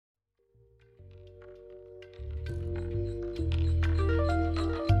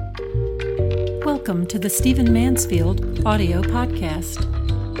Welcome to the Stephen Mansfield audio podcast.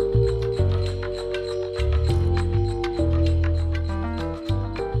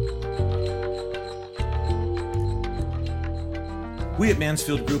 We at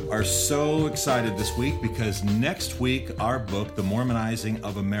Mansfield Group are so excited this week because next week our book, The Mormonizing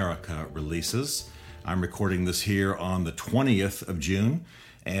of America, releases. I'm recording this here on the 20th of June.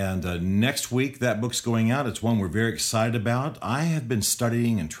 And next week, that book's going out. It's one we're very excited about. I have been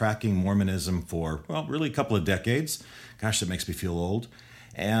studying and tracking Mormonism for, really a couple of decades. Gosh, that makes me feel old.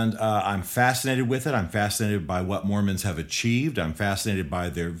 And I'm fascinated with it. I'm fascinated by what Mormons have achieved. I'm fascinated by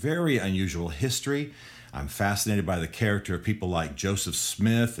their very unusual history. I'm fascinated by the character of people like Joseph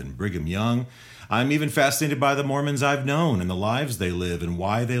Smith and Brigham Young. I'm even fascinated by the Mormons I've known and the lives they live and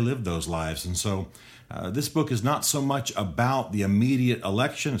why they live those lives. And so this book is not so much about the immediate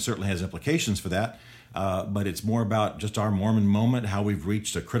election. It certainly has implications for that, but it's more about just our Mormon moment, how we've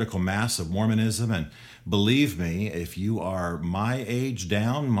reached a critical mass of Mormonism. And believe me, if you are my age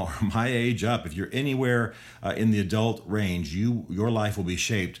down or my age up, if you're anywhere in the adult range, your life will be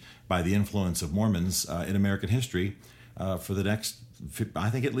shaped by the influence of Mormons in American history for the next, I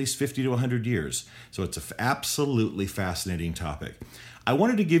think, at least 50 to 100 years. So it's an absolutely fascinating topic. I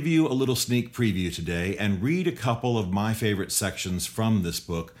wanted to give you a little sneak preview today and read a couple of my favorite sections from this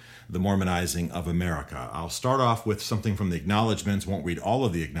book, The Mormonizing of America. I'll start off with something from the acknowledgments. Won't read all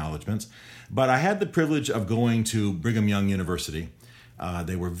of the acknowledgments, but I had the privilege of going to Brigham Young University.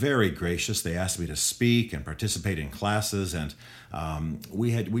 They were very gracious. They asked me to speak and participate in classes, and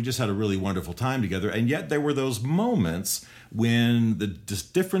we just had a really wonderful time together. And yet there were those moments when the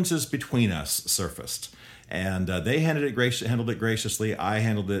differences between us surfaced. And they handled it graciously. I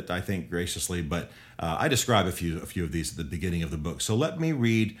handled it, I think, graciously. But I describe a few of these at the beginning of the book. So let me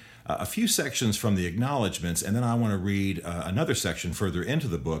read a few sections from the acknowledgments, and then I want to read another section further into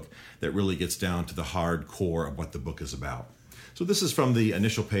the book that really gets down to the hard core of what the book is about. So this is from the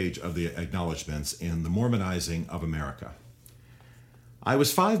initial page of the acknowledgments in The Mormonizing of America. I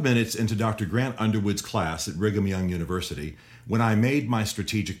was 5 minutes into Dr. Grant Underwood's class at Brigham Young University when I made my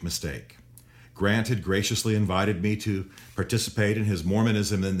strategic mistake. Grant had graciously invited me to participate in his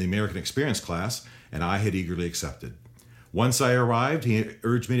Mormonism in the American Experience class, and I had eagerly accepted. Once I arrived, he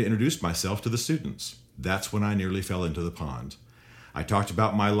urged me to introduce myself to the students. That's when I nearly fell into the pond. I talked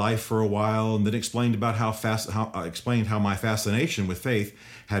about my life for a while and then explained how my fascination with faith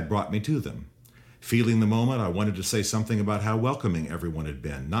had brought me to them. Feeling the moment, I wanted to say something about how welcoming everyone had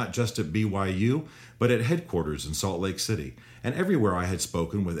been, not just at BYU, but at headquarters in Salt Lake City, and everywhere I had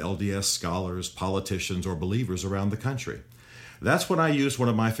spoken with LDS scholars, politicians, or believers around the country. That's when I used one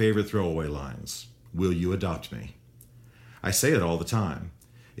of my favorite throwaway lines, "Will you adopt me?" I say it all the time.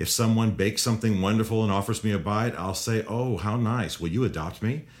 If someone bakes something wonderful and offers me a bite, I'll say, "Oh, how nice, will you adopt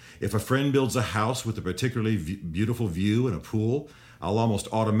me?" If a friend builds a house with a particularly beautiful view and a pool, I'll almost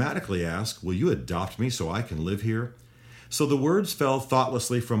automatically ask, "Will you adopt me so I can live here?" So the words fell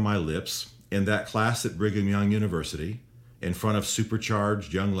thoughtlessly from my lips in that class at Brigham Young University, in front of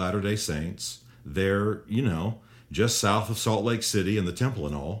supercharged young Latter-day Saints, there, just south of Salt Lake City and the temple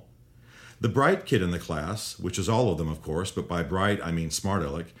and all. The bright kid in the class, which is all of them, of course, but by bright I mean smart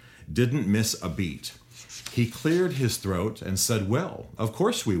aleck, didn't miss a beat. He cleared his throat and said, "Well, of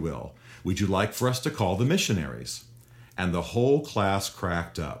course we will. Would you like for us to call the missionaries?" And the whole class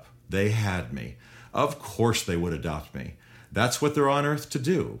cracked up. They had me. Of course they would adopt me. That's what they're on earth to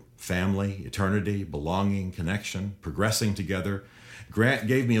do. Family, eternity, belonging, connection, progressing together. Grant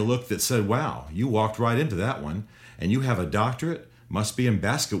gave me a look that said, "Wow, you walked right into that one. And you have a doctorate? Must be in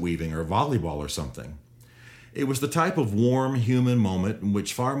basket weaving or volleyball or something." It was the type of warm human moment in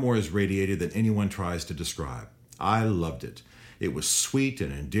which far more is radiated than anyone tries to describe. I loved it. It was sweet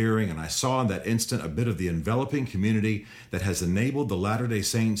and endearing, and I saw in that instant a bit of the enveloping community that has enabled the Latter-day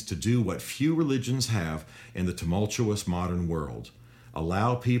Saints to do what few religions have in the tumultuous modern world: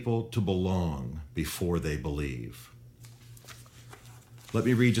 allow people to belong before they believe. Let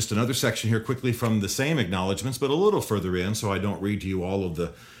me read just another section here quickly from the same acknowledgments, but a little further in, so I don't read to you all of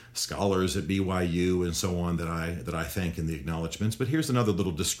the scholars at BYU and so on that I thank in the acknowledgments. But here's another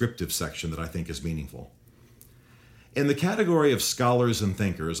little descriptive section that I think is meaningful. In the category of scholars and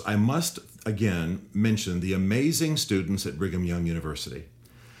thinkers, I must again mention the amazing students at Brigham Young University.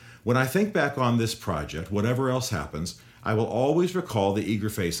 When I think back on this project, whatever else happens, I will always recall the eager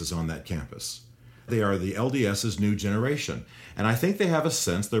faces on that campus. They are the LDS's new generation, and I think they have a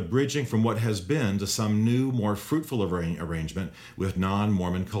sense they're bridging from what has been to some new, more fruitful arrangement with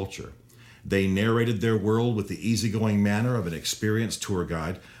non-Mormon culture. They narrated their world with the easygoing manner of an experienced tour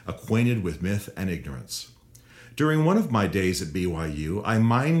guide acquainted with myth and ignorance. During one of my days at BYU, I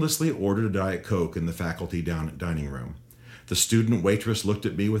mindlessly ordered a Diet Coke in the faculty dining room. The student waitress looked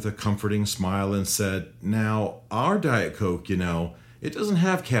at me with a comforting smile and said, "Now, our Diet Coke, it doesn't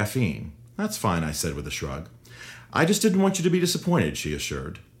have caffeine." "That's fine," I said with a shrug. "I just didn't want you to be disappointed," she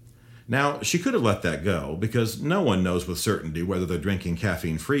assured. Now, she could have let that go, because no one knows with certainty whether they're drinking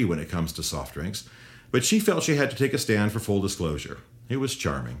caffeine-free when it comes to soft drinks, but she felt she had to take a stand for full disclosure. It was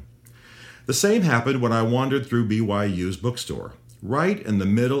charming. The same happened when I wandered through BYU's bookstore. Right in the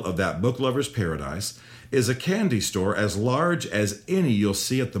middle of that book lover's paradise is a candy store as large as any you'll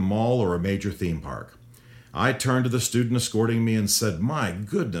see at the mall or a major theme park. I turned to the student escorting me and said, "My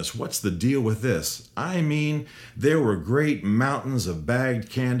goodness, what's the deal with this? I mean, there were great mountains of bagged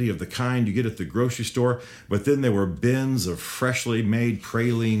candy of the kind you get at the grocery store, but then there were bins of freshly made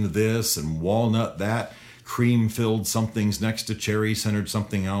praline this and walnut that, cream-filled somethings next to cherry-centered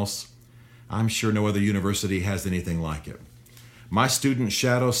something else. I'm sure no other university has anything like it." My student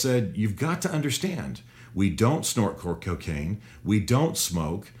Shadow said, "You've got to understand, we don't snort cocaine, we don't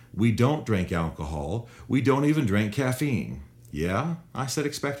smoke, we don't drink alcohol, we don't even drink caffeine." "Yeah?" I said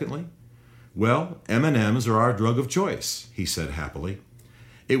expectantly. "Well, M&Ms are our drug of choice," he said happily.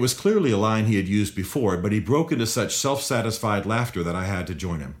 It was clearly a line he had used before, but he broke into such self-satisfied laughter that I had to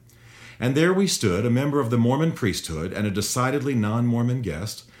join him. And there we stood, a member of the Mormon priesthood and a decidedly non-Mormon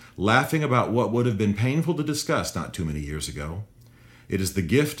guest, laughing about what would have been painful to discuss not too many years ago. It is the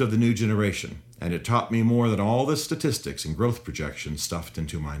gift of the new generation, and it taught me more than all the statistics and growth projections stuffed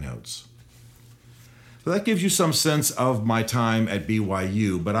into my notes. So that gives you some sense of my time at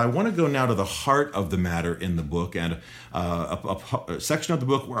BYU, but I want to go now to the heart of the matter in the book, and a section of the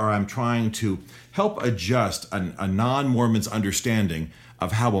book where I'm trying to help adjust a non-Mormon's understanding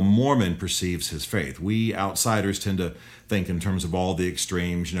of how a Mormon perceives his faith. We outsiders tend to think in terms of all the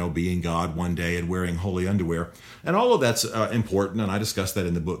extremes, being God one day and wearing holy underwear. And all of that's important, and I discuss that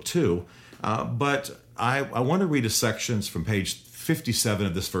in the book too. But I want to read a section from page 57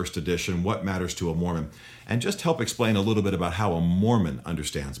 of this first edition, What Matters to a Mormon, and just help explain a little bit about how a Mormon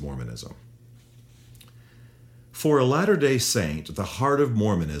understands Mormonism. For a Latter-day Saint, the heart of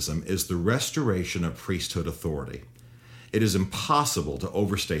Mormonism is the restoration of priesthood authority. It is impossible to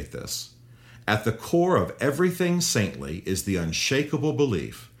overstate this. At the core of everything saintly is the unshakable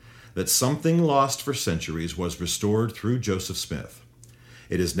belief that something lost for centuries was restored through Joseph Smith.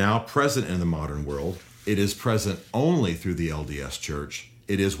 It is now present in the modern world. It is present only through the LDS Church.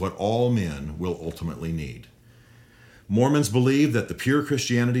 It is what all men will ultimately need. Mormons believe that the pure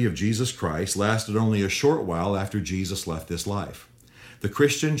Christianity of Jesus Christ lasted only a short while after Jesus left this life. The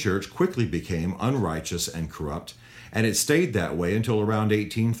Christian Church quickly became unrighteous and corrupt, and it stayed that way until around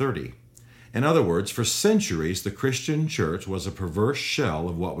 1830. In other words, for centuries, the Christian Church was a perverse shell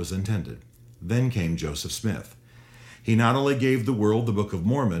of what was intended. Then came Joseph Smith. He not only gave the world the Book of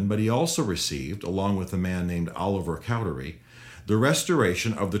Mormon, but he also received, along with a man named Oliver Cowdery, the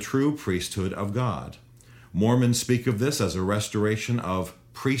restoration of the true priesthood of God. Mormons speak of this as a restoration of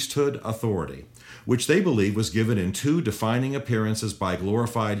priesthood authority, which they believe was given in two defining appearances by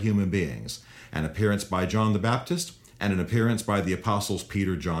glorified human beings, an appearance by John the Baptist and an appearance by the apostles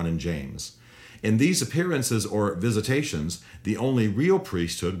Peter, John, and James. In these appearances or visitations, the only real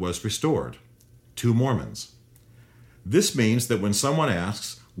priesthood was restored to Mormons. This means that when someone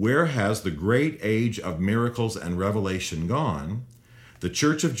asks, "Where has the great age of miracles and revelation gone?" the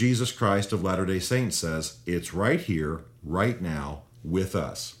Church of Jesus Christ of Latter-day Saints says, "It's right here, right now, with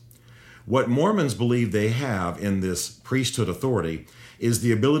us." What Mormons believe they have in this priesthood authority is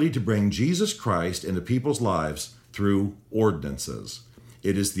the ability to bring Jesus Christ into people's lives through ordinances.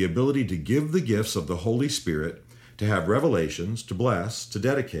 It is the ability to give the gifts of the Holy Spirit, to have revelations, to bless, to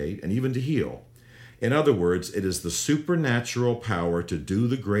dedicate, and even to heal. In other words, it is the supernatural power to do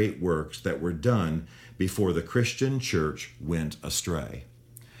the great works that were done before the Christian church went astray.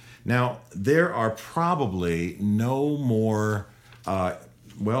 Now, there are probably no more,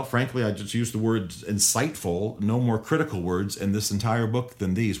 frankly, I just use the word insightful, no more critical words in this entire book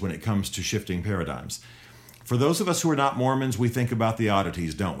than these when it comes to shifting paradigms. For those of us who are not Mormons, we think about the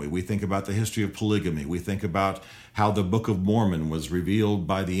oddities, don't we? We think about the history of polygamy. We think about how the Book of Mormon was revealed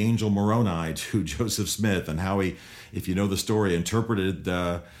by the angel Moroni to Joseph Smith, and how he, if you know the story, interpreted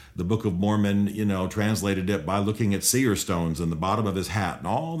the Book of Mormon, translated it by looking at seer stones in the bottom of his hat, and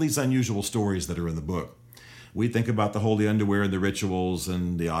all these unusual stories that are in the book. We think about the holy underwear and the rituals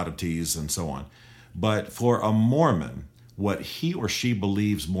and the oddities and so on. But for a Mormon, what he or she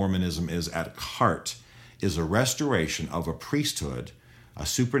believes Mormonism is at heart is a restoration of a priesthood, a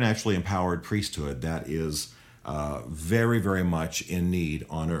supernaturally empowered priesthood that is very, very much in need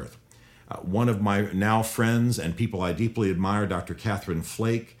on earth. One of my now friends and people I deeply admire, Dr. Catherine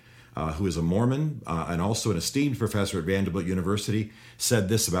Flake, who is a Mormon and also an esteemed professor at Vanderbilt University, said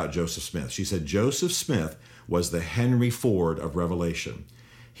this about Joseph Smith. She said, Joseph Smith was the Henry Ford of Revelation.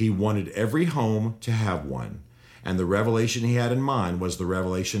 He wanted every home to have one, and the revelation he had in mind was the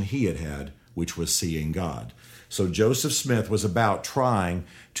revelation he had, which was seeing God. So Joseph Smith was about trying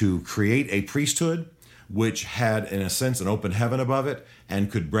to create a priesthood which had, in a sense, an open heaven above it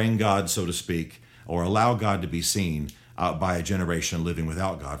and could bring God, so to speak, or allow God to be seen by a generation living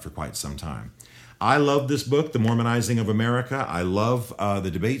without God for quite some time. I love this book, The Mormonizing of America. I love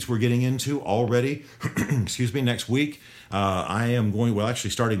the debates we're getting into already. Next week. I am going,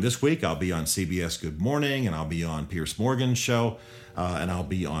 starting this week, I'll be on CBS Good Morning, and I'll be on Piers Morgan's show, and I'll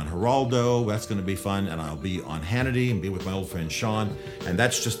be on Geraldo. That's going to be fun. And I'll be on Hannity and be with my old friend Sean. And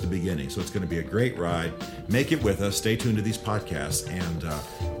that's just the beginning. So it's going to be a great ride. Make it with us. Stay tuned to these podcasts and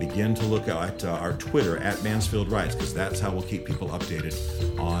begin to look at our Twitter at Mansfield Writes, because that's how we'll keep people updated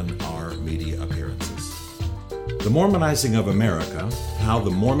on our media appearances. The Mormonizing of America, How the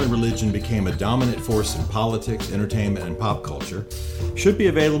Mormon Religion Became a Dominant Force in Politics, Entertainment, and Pop Culture, should be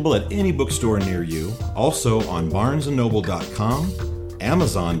available at any bookstore near you, also on barnesandnoble.com,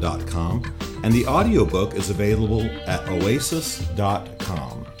 amazon.com, and the audiobook is available at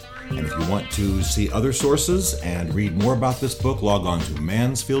oasis.com. And if you want to see other sources and read more about this book, log on to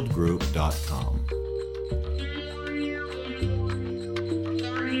mansfieldgroup.com.